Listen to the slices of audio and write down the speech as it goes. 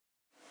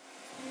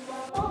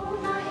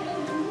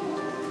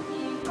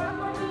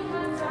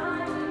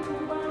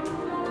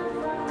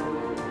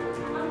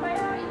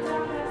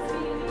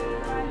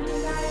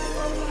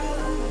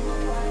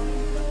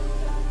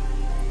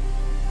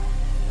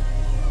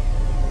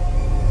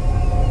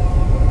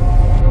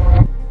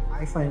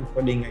find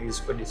coding a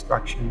useful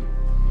distraction,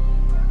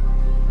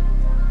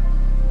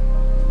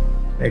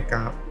 like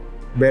a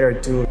better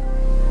tool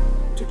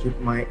to keep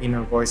my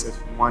inner voices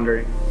from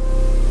wandering.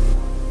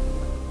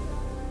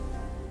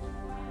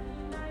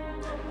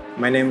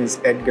 My name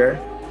is Edgar.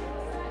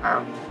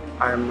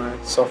 I'm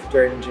a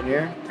software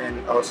engineer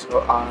and also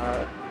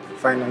a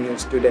final year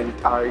student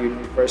at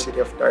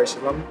University of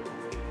Salaam,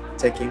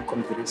 taking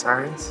computer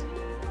science.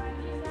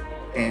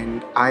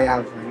 And I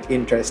have an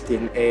interest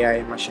in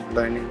AI machine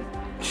learning.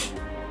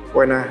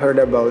 When I heard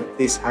about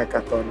this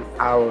hackathon,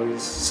 I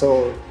was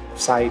so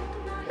psyched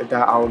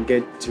that I'll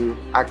get to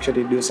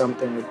actually do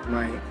something with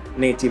my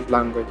native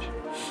language.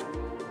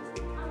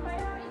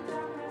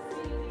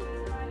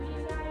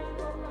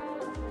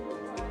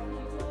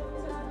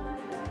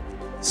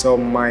 So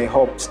my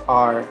hopes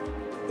are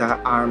that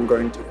I'm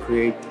going to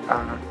create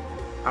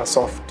a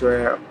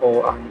software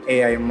or an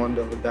AI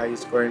model that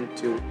is going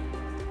to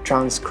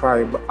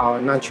transcribe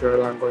our natural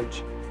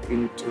language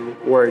into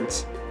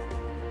words.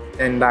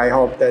 And I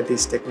hope that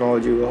this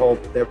technology will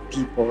help the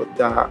people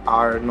that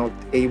are not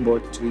able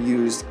to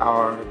use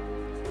our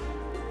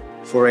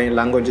foreign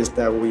languages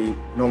that we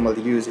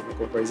normally use in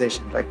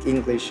conversation, like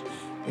English.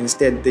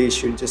 Instead, they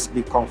should just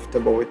be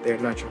comfortable with their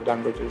natural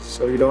languages.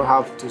 So you don't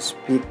have to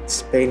speak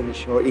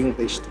Spanish or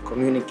English to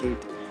communicate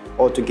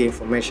or to get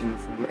information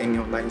from any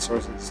online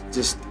sources.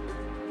 Just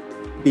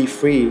be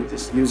free,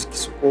 just use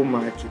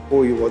Kisukuma,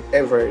 Kikuyu,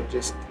 whatever,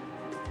 just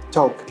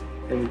talk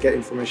and get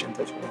information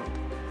that you want.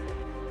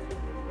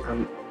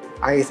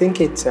 I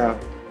think it's a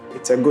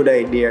good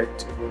idea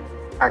to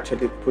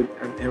actually put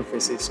an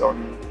emphasis on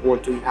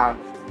what we have.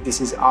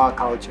 This is our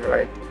culture,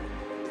 right?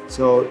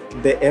 So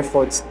the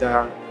efforts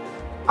that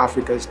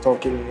Africa is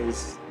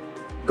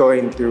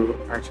going through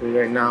actually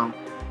right now,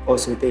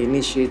 also the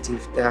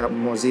initiative that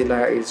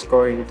Mozilla is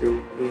going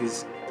through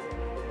is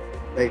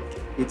like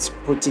it's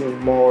putting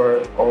more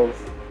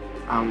of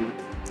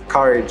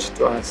courage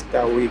to us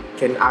that we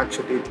can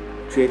actually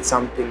create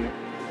something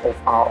of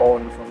our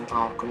own from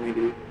our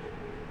community.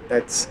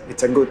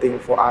 It's a good thing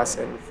for us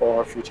and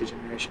for future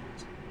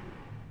generations.